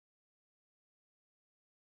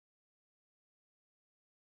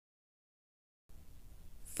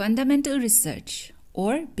Fundamental research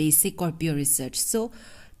or basic or pure research. So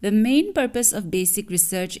the main purpose of basic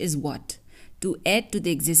research is what? To add to the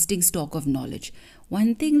existing stock of knowledge.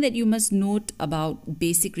 One thing that you must note about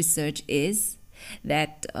basic research is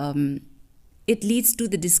that it leads to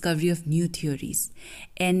the discovery of new theories,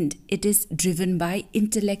 and it is driven by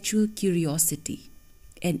intellectual curiosity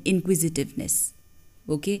and inquisitiveness.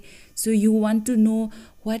 Okay, so you want to know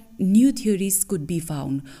what new theories could be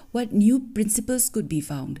found, what new principles could be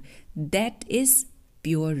found. That is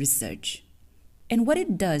pure research. And what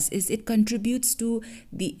it does is it contributes to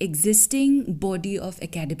the existing body of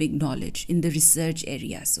academic knowledge in the research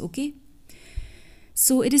areas. Okay,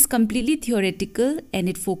 so it is completely theoretical and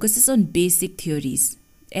it focuses on basic theories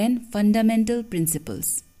and fundamental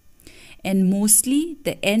principles. And mostly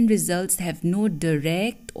the end results have no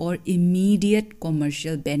direct or immediate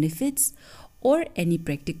commercial benefits or any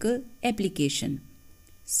practical application.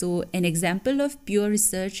 So an example of pure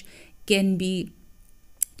research can be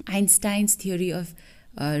Einstein's theory of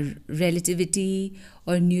relativity,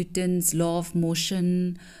 or Newton's law of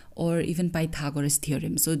motion, or even Pythagoras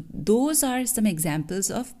theorem. So those are some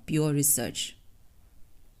examples of pure research.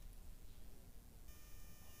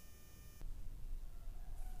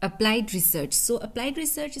 Applied research. So applied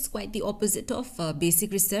research is quite the opposite of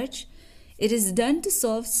basic research. It is done to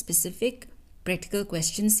solve specific practical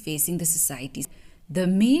questions facing the society. The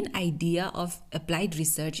main idea of applied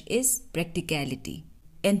research is practicality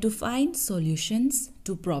and to find solutions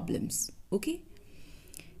to problems. Okay?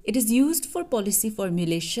 It is used for policy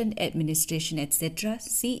formulation, administration, etc.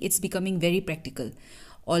 See, it's becoming very practical.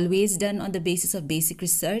 Always done on the basis of basic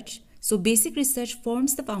research. So basic research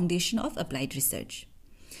forms the foundation of applied research.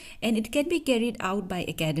 And it can be carried out by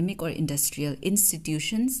academic or industrial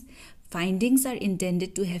institutions. Findings are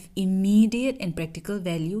intended to have immediate and practical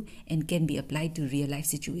value and can be applied to real-life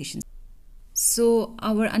situations. So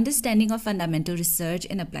our understanding of fundamental research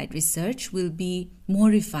and applied research will be more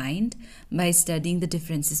refined by studying the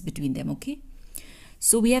differences between them, okay?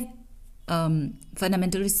 So we have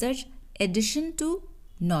fundamental research, addition to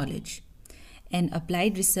knowledge, and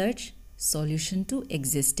applied research, solution to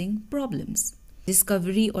existing problems.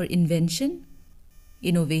 Discovery or invention,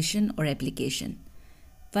 innovation or application.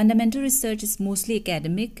 Fundamental research is mostly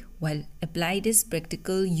academic, while applied is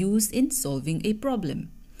practical use in solving a problem.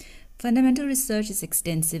 Fundamental research is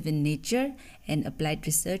extensive in nature and applied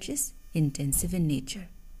research is intensive in nature.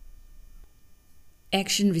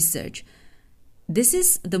 Action research. This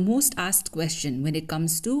is the most asked question when it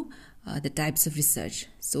comes to the types of research.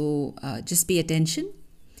 So just pay attention.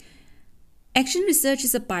 Action research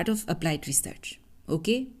is a part of applied research,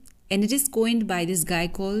 okay? And it is coined by this guy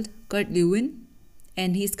called Kurt Lewin,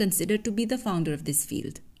 and he is considered to be the founder of this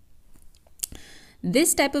field.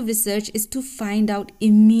 This type of research is to find out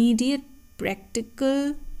immediate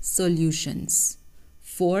practical solutions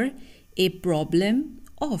for a problem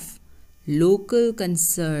of local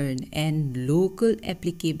concern and local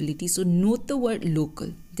applicability. So note the word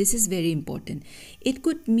local. This is very important. It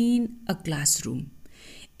could mean a classroom.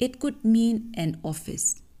 It could mean an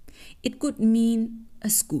office. It could mean a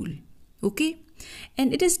school. Okay?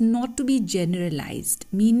 And it is not to be generalized,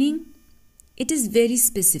 meaning it is very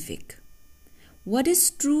specific. What is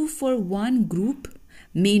true for one group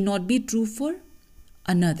may not be true for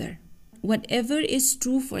another. Whatever is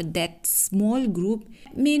true for that small group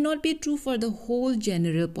may not be true for the whole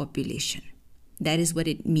general population. That is what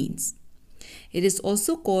it means. It is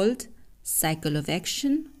also called cycle of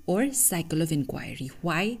action or cycle of inquiry.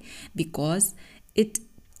 Why? Because it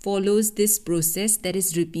follows this process that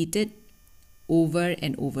is repeated over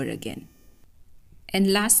and over again.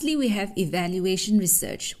 And lastly, we have evaluation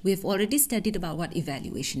research. We have already studied about what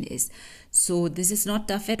evaluation is. So this is not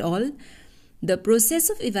tough at all. The process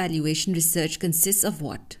of evaluation research consists of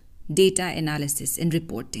what? Data analysis and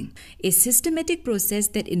reporting. A systematic process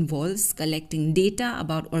that involves collecting data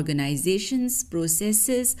about organizations,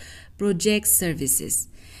 processes, projects, services.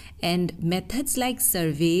 And methods like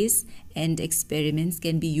surveys and experiments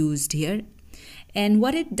can be used here. And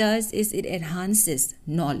what it does is it enhances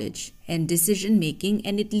knowledge and decision making,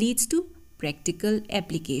 and it leads to practical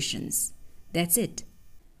applications. That's it.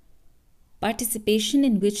 Participation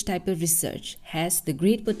in which type of research has the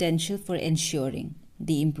great potential for ensuring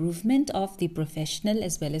the improvement of the professional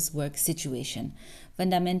as well as work situation.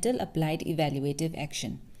 Fundamental, applied, evaluative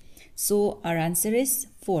action. So our answer is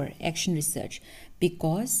 4, action research,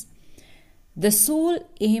 because the sole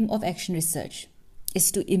aim of action research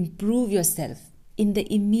is to improve yourself in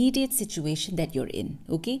the immediate situation that you're in,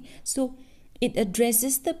 okay? So it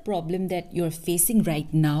addresses the problem that you're facing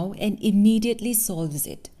right now and immediately solves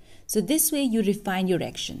it. So this way you refine your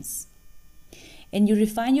actions. and you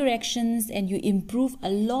refine your actions and you improve a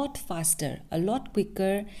lot faster, a lot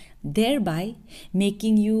quicker, thereby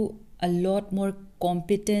making you a lot more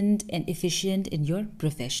competent and efficient in your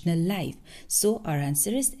professional life. So our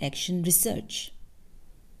answer is action research.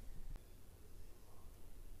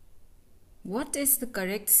 What is the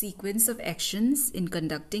correct sequence of actions in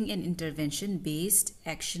conducting an intervention-based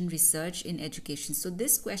action research in education? So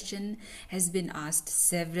this question has been asked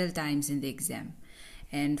several times in the exam.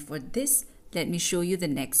 And for this, let me show you the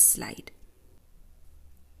next slide.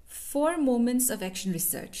 4 moments of action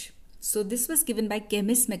research. So this was given by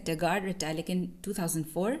chemist McTaggart Retallick in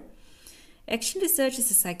 2004. Action research is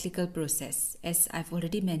a cyclical process. As I've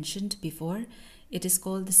already mentioned before, it is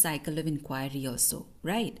called the cycle of inquiry also,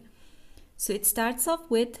 right? So it starts off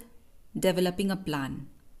with developing a plan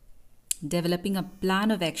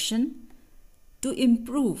of action to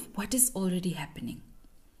improve what is already happening.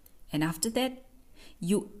 And after that,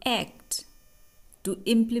 you act to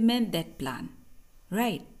implement that plan,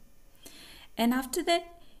 right? And after that,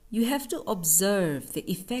 you have to observe the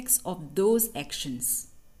effects of those actions.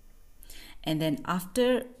 And then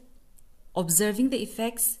after observing the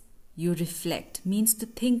effects, you reflect, means to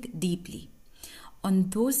think deeply on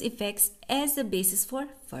those effects as a basis for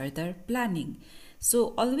further planning.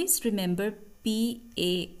 So always remember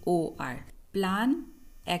PAOR: plan,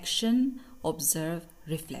 action, observe,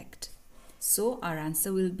 reflect. So our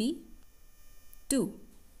answer will be 2.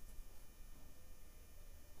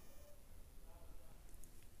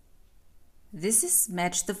 This is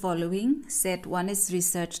match the following. Set 1 is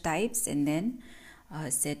research types, and then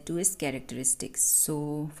set 2 is characteristics.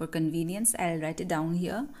 So for convenience, I'll write it down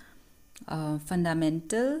here.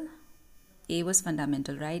 Fundamental, A was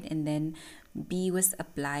fundamental, right? And then B was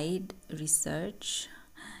applied research,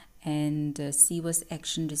 and C was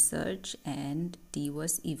action research, and D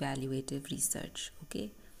was evaluative research.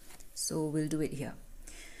 Okay, so we'll do it here.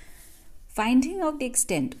 Finding out the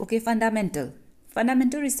extent. Okay, fundamental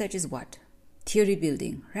research is what? Theory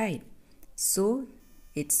building, right? So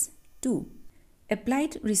it's 2.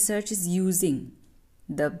 Applied research is using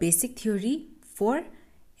the basic theory for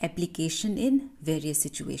application in various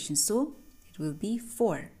situations. So it will be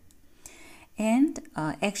 4. And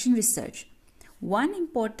action research. One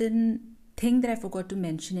important thing that I forgot to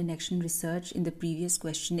mention in action research in the previous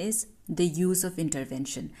question is the use of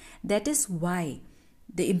intervention. That is why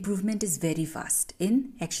the improvement is very fast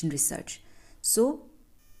in action research. So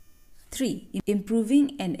 3.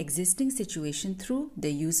 Improving an existing situation through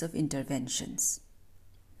the use of interventions.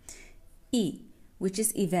 E, which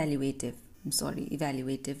is evaluative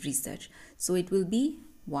research. So it will be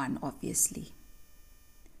 1, obviously.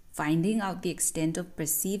 Finding out the extent of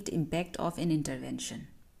perceived impact of an intervention.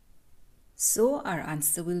 So our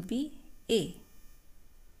answer will be A.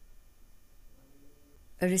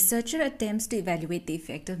 A researcher attempts to evaluate the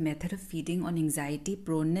effect of method of feeding on anxiety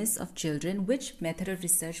proneness of children. Which method of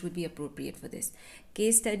research would be appropriate for this?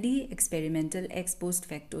 Case study, experimental, ex post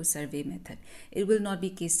facto, survey method. It will not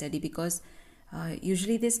be case study because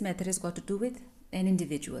usually this method has got to do with an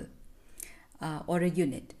individual or a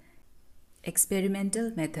unit.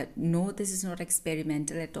 Experimental method. No, this is not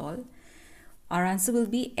experimental at all. Our answer will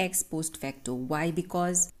be ex post facto. Why?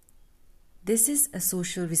 Because this is a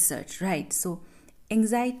social research, right? So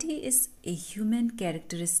anxiety is a human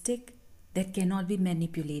characteristic that cannot be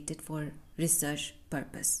manipulated for research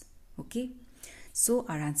purpose. Okay? So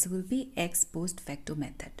our answer will be ex post facto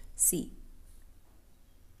method. C.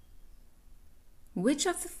 Which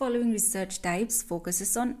of the following research types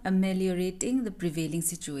focuses on ameliorating the prevailing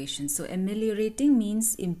situation? So ameliorating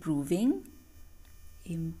means improving,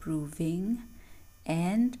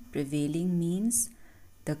 and prevailing means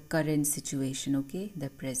the current situation, okay? The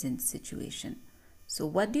present situation. So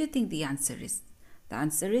what do you think the answer is? The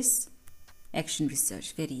answer is action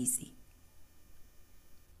research. Very easy.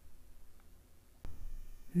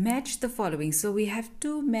 Match the following. So we have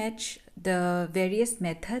to match the various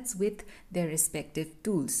methods with their respective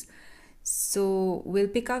tools. So we'll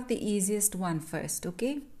pick out the easiest one first,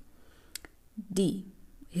 okay? D,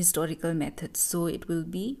 historical methods. So it will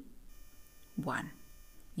be 1.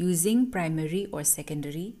 Using primary or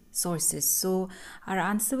secondary sources. So our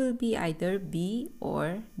answer will be either B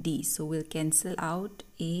or D. So we'll cancel out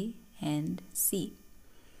A and C.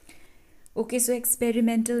 Okay, so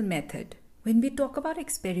experimental method. When we talk about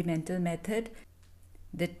experimental method,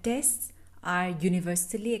 the tests are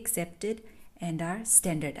universally accepted and are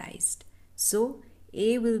standardized. So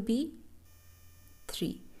A will be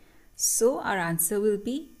 3. So our answer will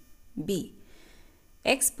be B.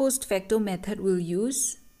 Ex post facto method will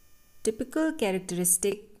use typical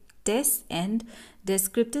characteristic tests, and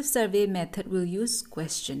descriptive survey method will use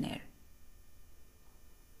questionnaire.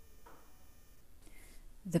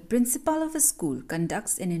 The principal of a school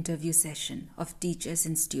conducts an interview session of teachers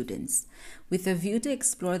and students with a view to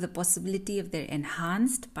explore the possibility of their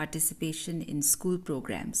enhanced participation in school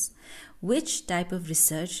programs. Which type of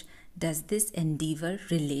research does this endeavor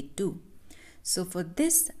relate to? So for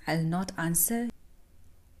this, I'll not answer.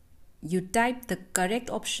 You type the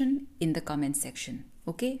correct option in the comment section.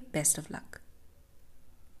 Okay, best of luck.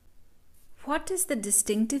 What is the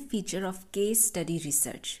distinctive feature of case study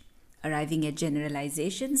research? Arriving at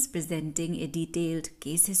generalizations, presenting a detailed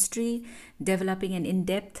case history, developing an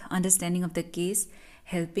in-depth understanding of the case,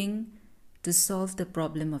 helping to solve the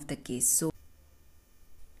problem of the case. So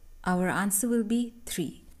our answer will be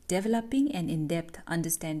 3. Developing an in-depth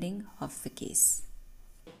understanding of the case.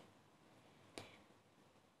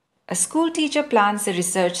 A school teacher plans a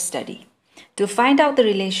research study to find out the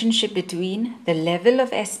relationship between the level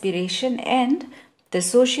of aspiration and the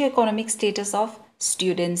socioeconomic status of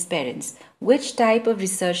students' parents. Which type of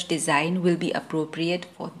research design will be appropriate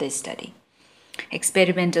for this study?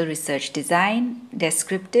 Experimental research design,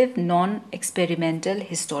 descriptive, non-experimental,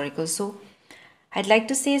 historical. So I'd like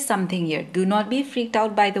to say something here. Do not be freaked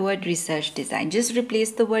out by the word research design. Just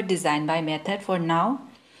replace the word design by method for now.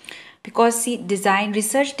 Because see,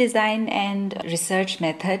 research design and research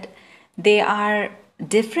method, they are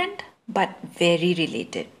different but very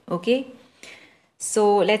related. Okay.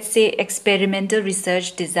 So let's say experimental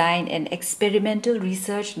research design and experimental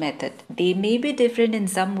research method. They may be different in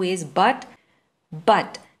some ways, but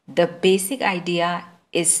the basic idea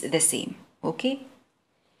is the same. Okay.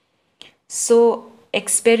 So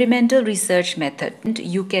experimental research method,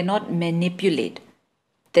 you cannot manipulate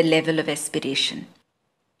the level of aspiration.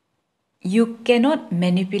 You cannot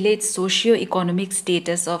manipulate socio-economic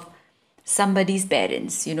status of somebody's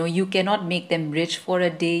parents. You cannot make them rich for a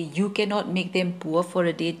day. You cannot make them poor for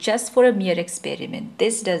a day just for a mere experiment.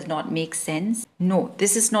 This does not make sense. No,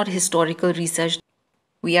 this is not historical research.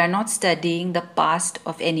 We are not studying the past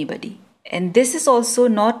of anybody. And this is also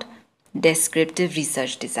not descriptive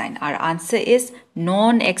research design. Our answer is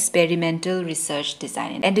non-experimental research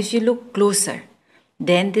design. And if you look closer,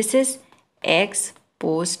 then this is ex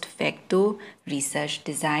post facto research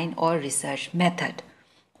design or research method.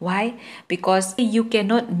 Why? Because you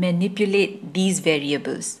cannot manipulate these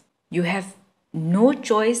variables. You have no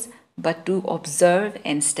choice but to observe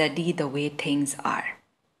and study the way things are.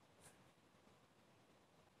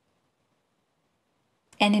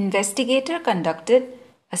 An investigator conducted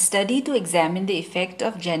a study to examine the effect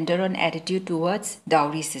of gender on attitude towards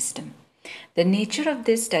dowry system. The nature of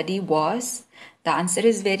this study was, the answer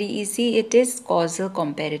is very easy, it is causal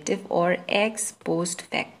comparative or ex post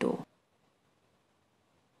facto.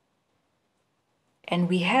 And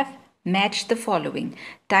we have matched the following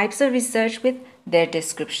types of research with their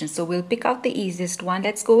description. So we'll pick out the easiest one.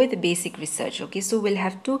 Let's go with the basic research. Okay, so we'll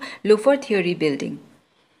have to look for theory building.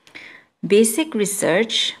 Basic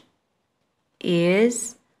research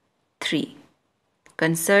is 3.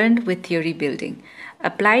 Concerned with theory building.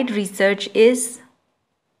 Applied research is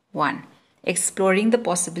 1. Exploring the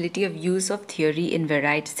possibility of use of theory in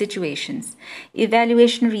varied situations.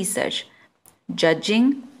 Evaluation research.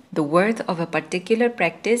 Judging the worth of a particular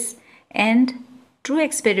practice. And true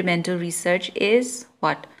experimental research is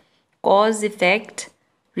what? Cause-effect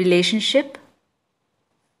relationship.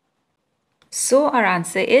 So our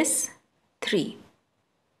answer is 3.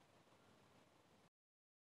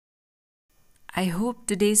 I hope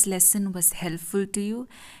today's lesson was helpful to you.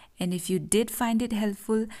 And if you did find it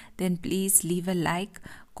helpful, then please leave a like,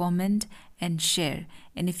 comment and share.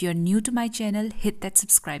 And if you're new to my channel, hit that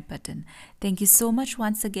subscribe button. Thank you so much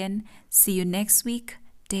once again. See you next week.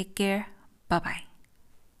 Take care. Bye-bye.